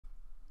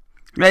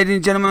Ladies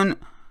and gentlemen,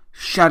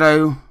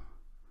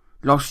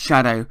 Lost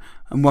Shadow,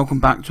 and welcome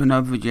back to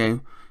another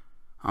video.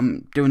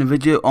 I'm doing a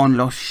video on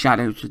Lost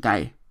Shadow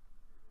today.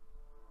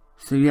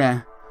 So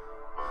yeah,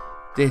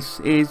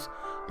 this is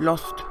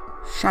Lost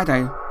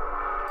Shadow.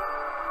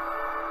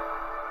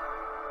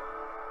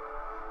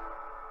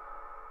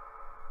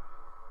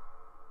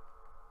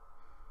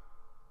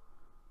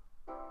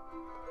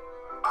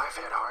 I've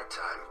had a hard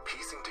time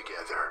piecing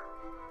together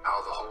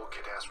how the whole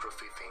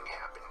catastrophe thing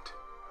happened.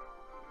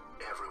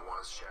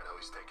 Everyone's shadow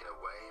is taken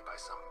away by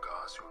some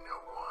gods who know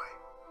why.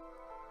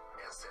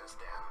 And since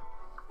then,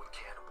 we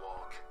can't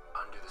walk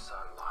under the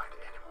sunlight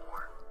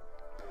anymore.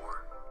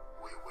 Or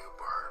we will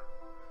burn.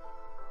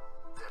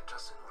 That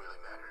doesn't really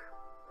matter.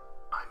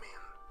 I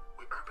mean,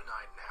 we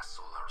urbanite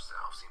nestle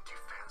ourselves into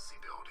fancy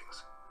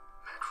buildings,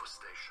 metro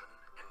station,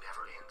 and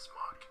never-end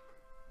smog.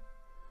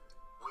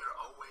 We're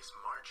always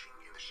marching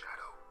in the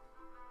shadow,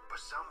 but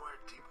somewhere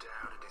deep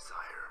down a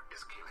desire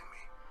is killing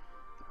me.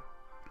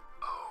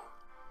 Oh,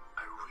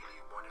 I really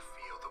want to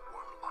feel the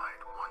warm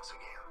light once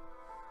again.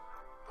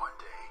 One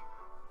day,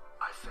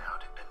 I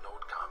found an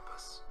old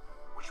compass,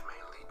 which may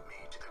lead me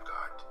to the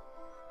god.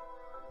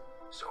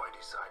 So I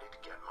decided to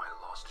get my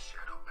lost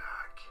shadow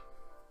back.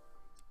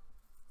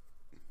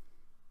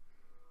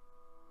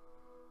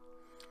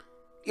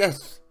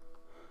 Yes.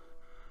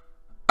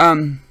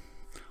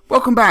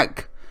 Welcome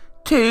back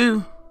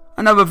to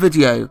another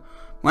video.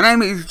 My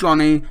name is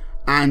Johnny,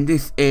 and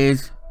this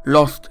is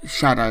Lost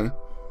Shadow.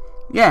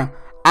 Yeah,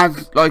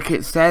 as like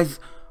it says,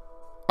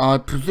 I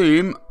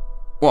presume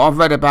what I've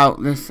read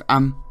about this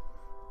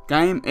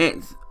game,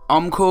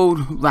 I'm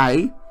called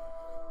Ray.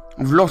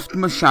 I've lost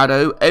my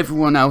shadow,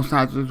 everyone else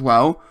has as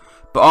well,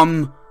 but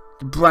I'm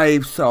the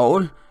brave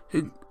soul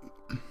who,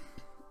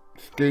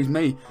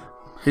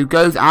 who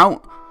goes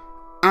out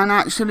and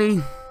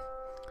actually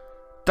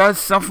does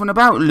something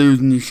about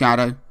losing your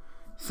shadow.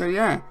 So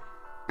yeah,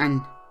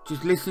 and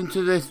just listen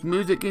to this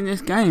music in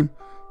this game.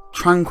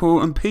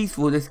 Tranquil and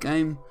peaceful this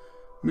game.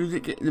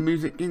 The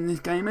music in this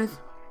game is.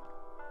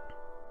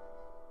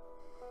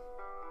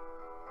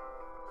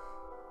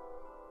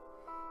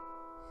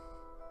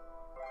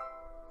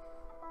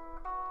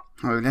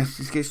 Oh, let's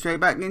just get straight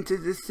back into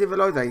this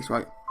civilization,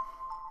 right?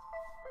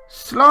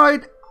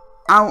 Slide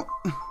out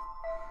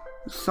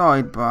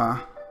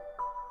sidebar.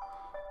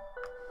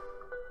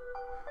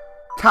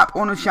 Tap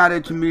on a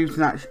shadow to move to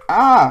that.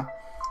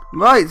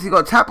 Right, so you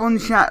got to tap on the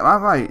shadow.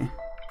 Right.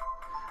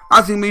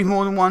 As you move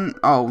more than one.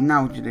 Oh,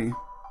 now what do you do?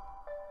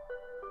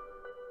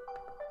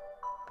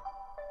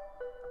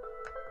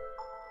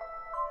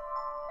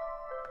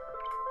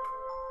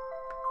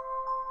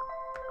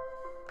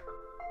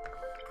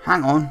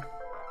 Hang on.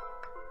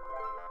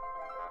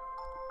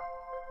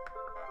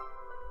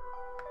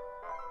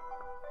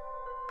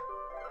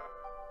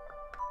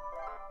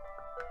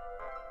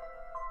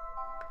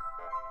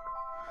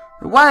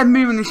 The way I'm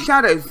moving the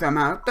shadows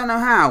somehow, I don't know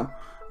how.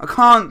 I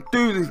can't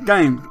do this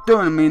game.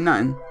 Doing me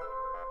nothing.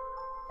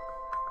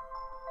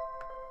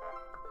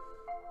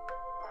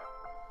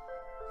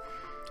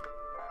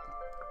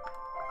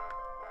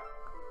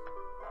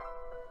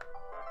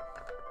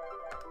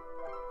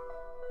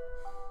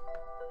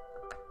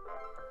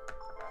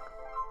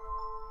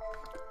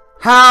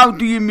 How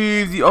do you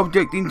move the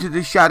object into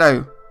the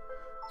shadow?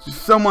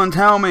 Someone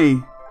tell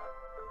me.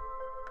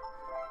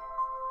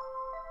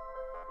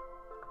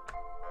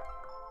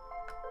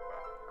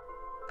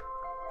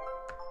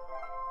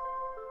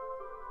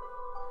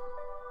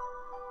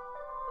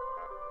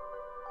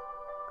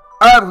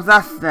 Oh,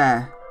 that's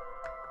there.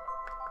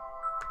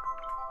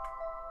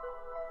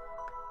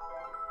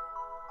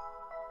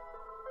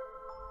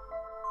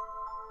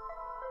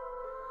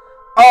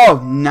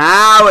 Oh,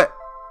 now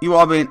you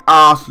are being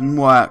arsed and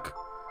work.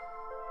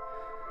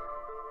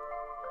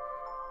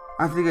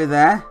 I have to go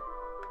there.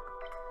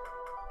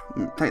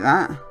 Take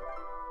that.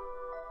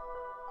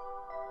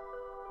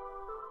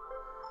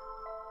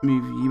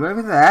 Move you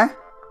over there.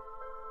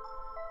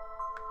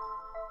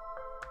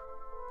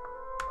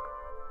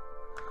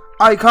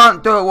 I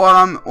can't do it while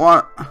I'm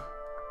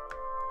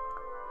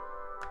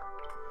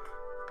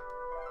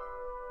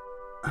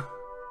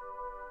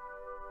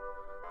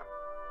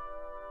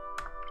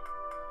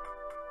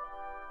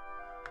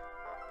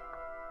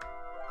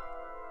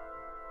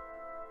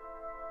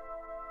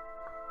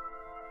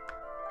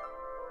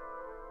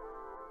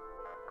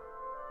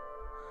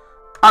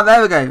Oh,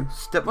 there we go.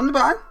 Step on the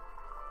button.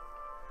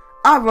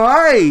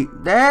 Alright,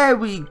 there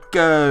we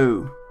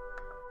go.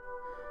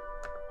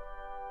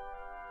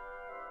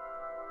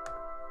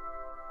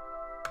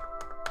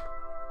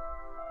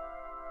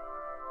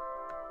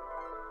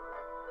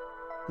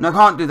 No, I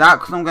can't do that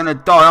because I'm going to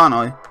die, aren't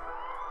I?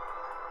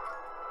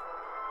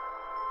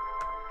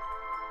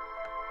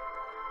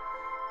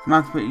 So I'm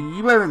going to put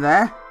you over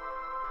there.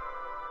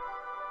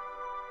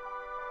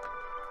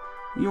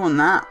 You want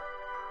that.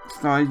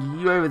 Slide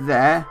you over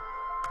there.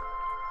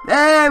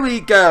 There we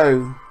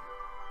go.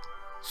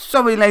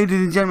 Sorry,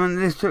 ladies and gentlemen,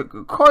 this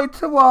took quite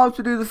a while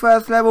to do the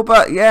first level,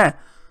 but yeah.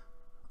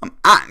 I'm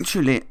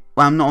actually...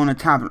 Well, I'm not on a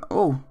tablet.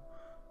 Oh.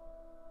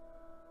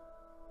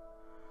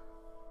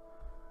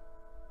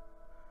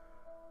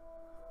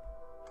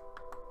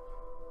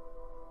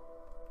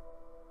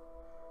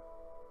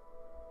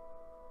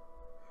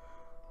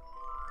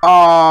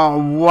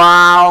 Oh,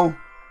 wow.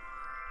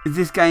 Is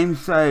this game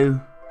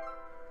so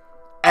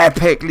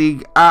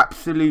epically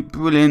absolute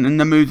brilliant? And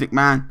the music,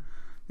 man.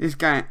 This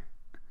game.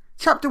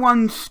 Chapter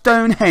 1,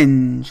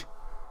 Stonehenge.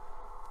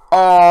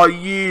 Oh,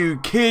 you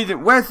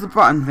kidding? Where's the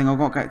button thing I've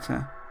got to get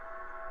to?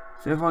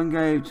 So if I can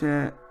go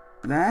to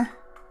there.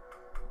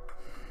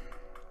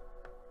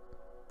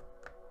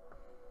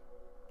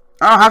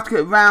 I'll have to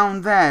get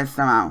round there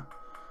somehow.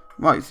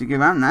 Right, so go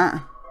around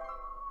that.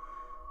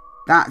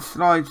 That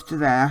slides to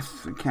there,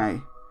 that's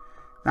okay.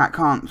 That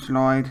can't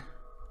slide.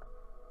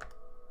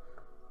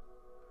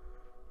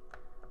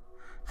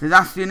 So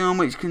that's the only one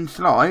which can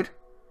slide.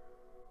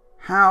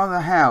 How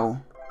the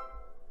hell?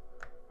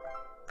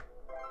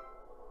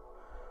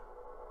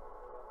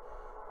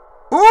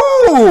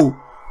 Ooh!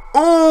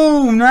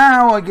 Oh,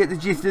 now I get the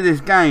gist of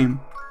this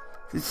game.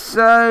 It's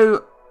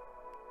so...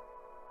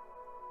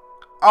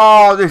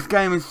 Oh, this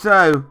game is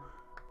so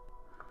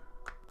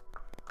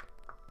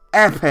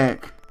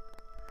epic.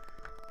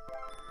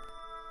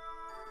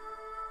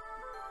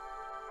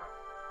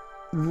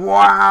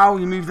 Wow,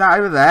 you move that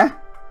over there.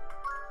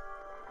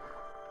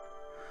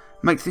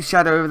 Makes the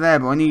shadow over there,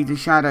 but I need the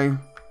shadow.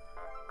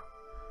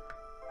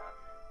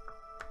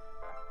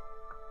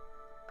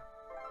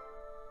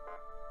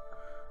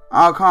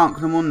 Oh, I can't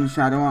because I'm on the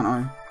shadow, aren't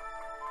I?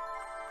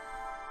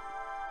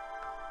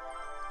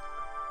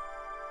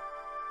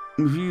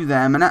 With you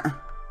there a minute.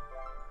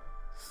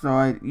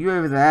 Side, you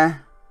over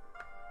there.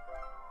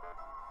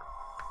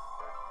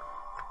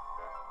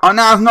 Oh,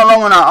 now it's not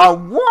long enough. Oh,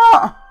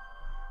 what?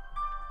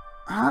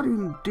 How do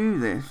you do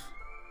this?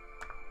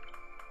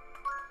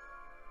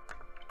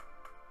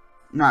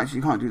 No, actually,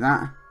 you can't do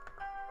that.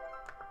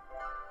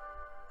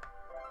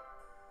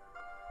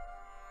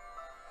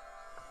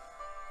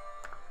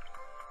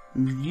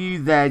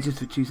 You there just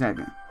for 2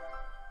 seconds.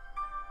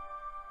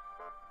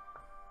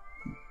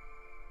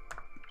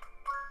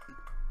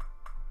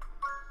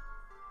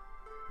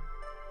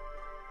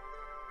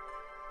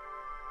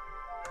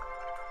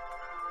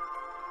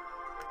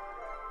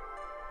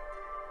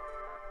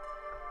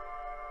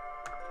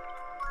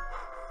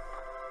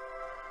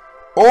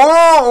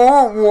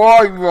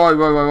 Right.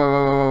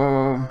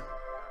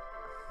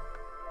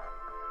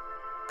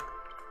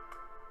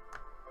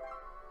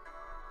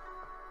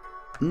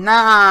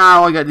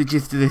 Now I get the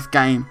gist of this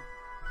game.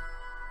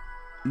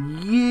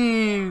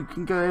 You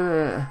can go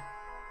over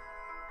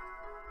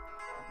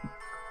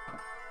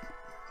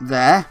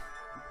there.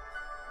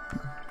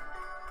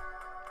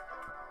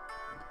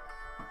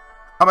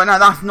 Oh, but no,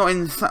 that's not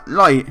in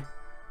light,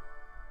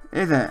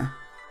 is it?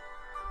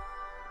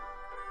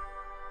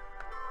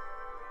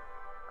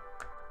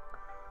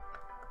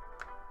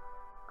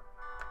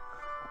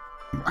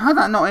 How's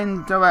that not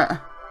in direct?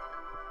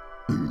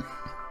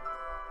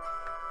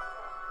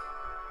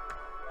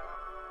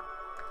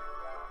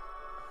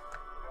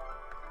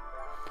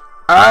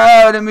 Oh,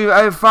 I didn't move it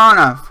over far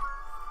enough.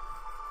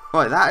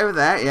 Right, that over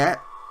there, yeah.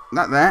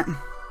 That there.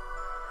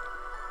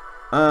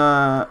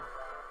 I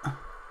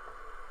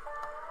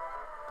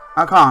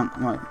can't,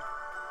 right.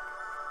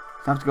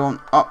 So I have to go on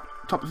up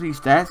top of these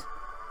stairs.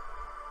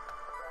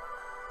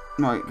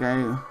 Right,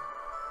 go.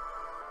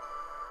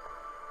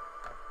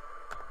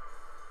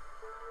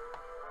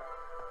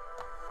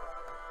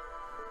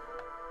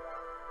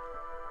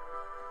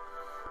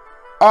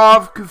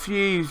 I'm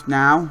confused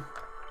now.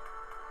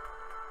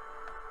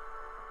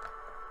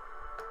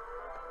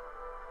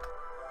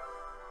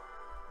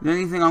 The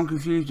only thing I'm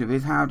confused with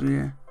is how do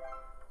you...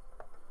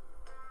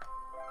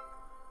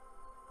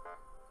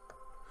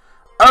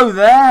 Oh,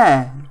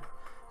 there!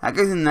 That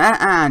goes in there,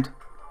 and...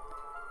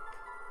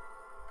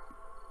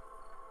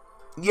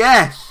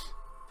 Yes!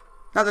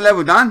 That's the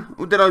level done,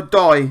 or did I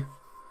die?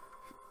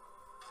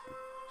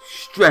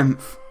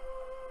 Strength.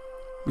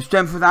 The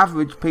strength was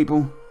average,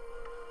 people.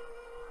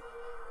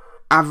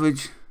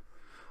 Average.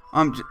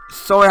 I'm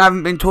sorry I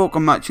haven't been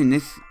talking much in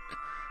this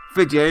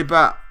video,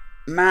 but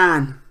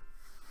man,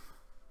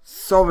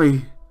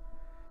 sorry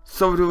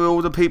to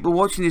all the people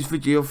watching this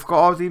video. I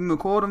forgot I was even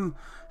recording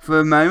for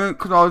a moment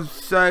because I was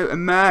so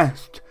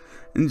immersed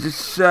and just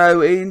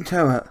so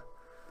into it.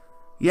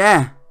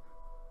 Yeah.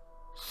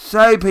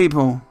 So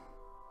people,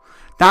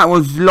 that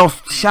was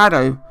Lost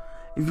Shadow.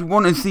 If you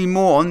want to see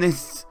more on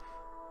this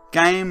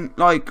game,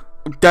 like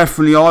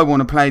definitely I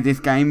want to play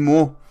this game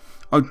more.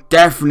 I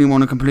definitely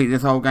want to complete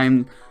this whole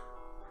game.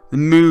 The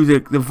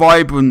music, the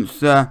vibrance,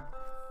 the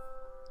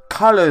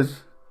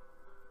colours,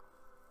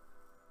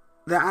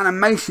 the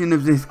animation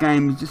of this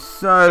game is just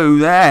so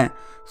there.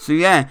 So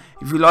yeah,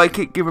 if you like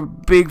it, give a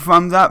big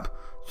thumbs up,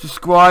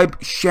 subscribe,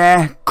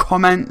 share,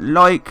 comment,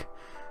 like,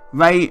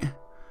 rate,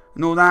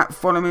 and all that.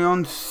 Follow me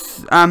on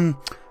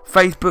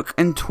Facebook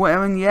and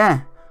Twitter, and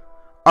yeah,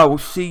 I will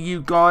see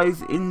you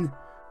guys in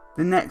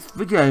the next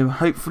video.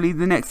 Hopefully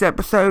the next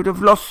episode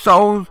of Lost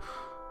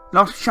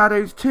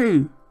Shadows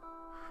 2.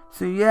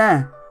 So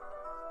yeah,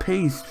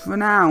 peace for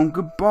now.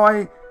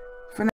 Goodbye.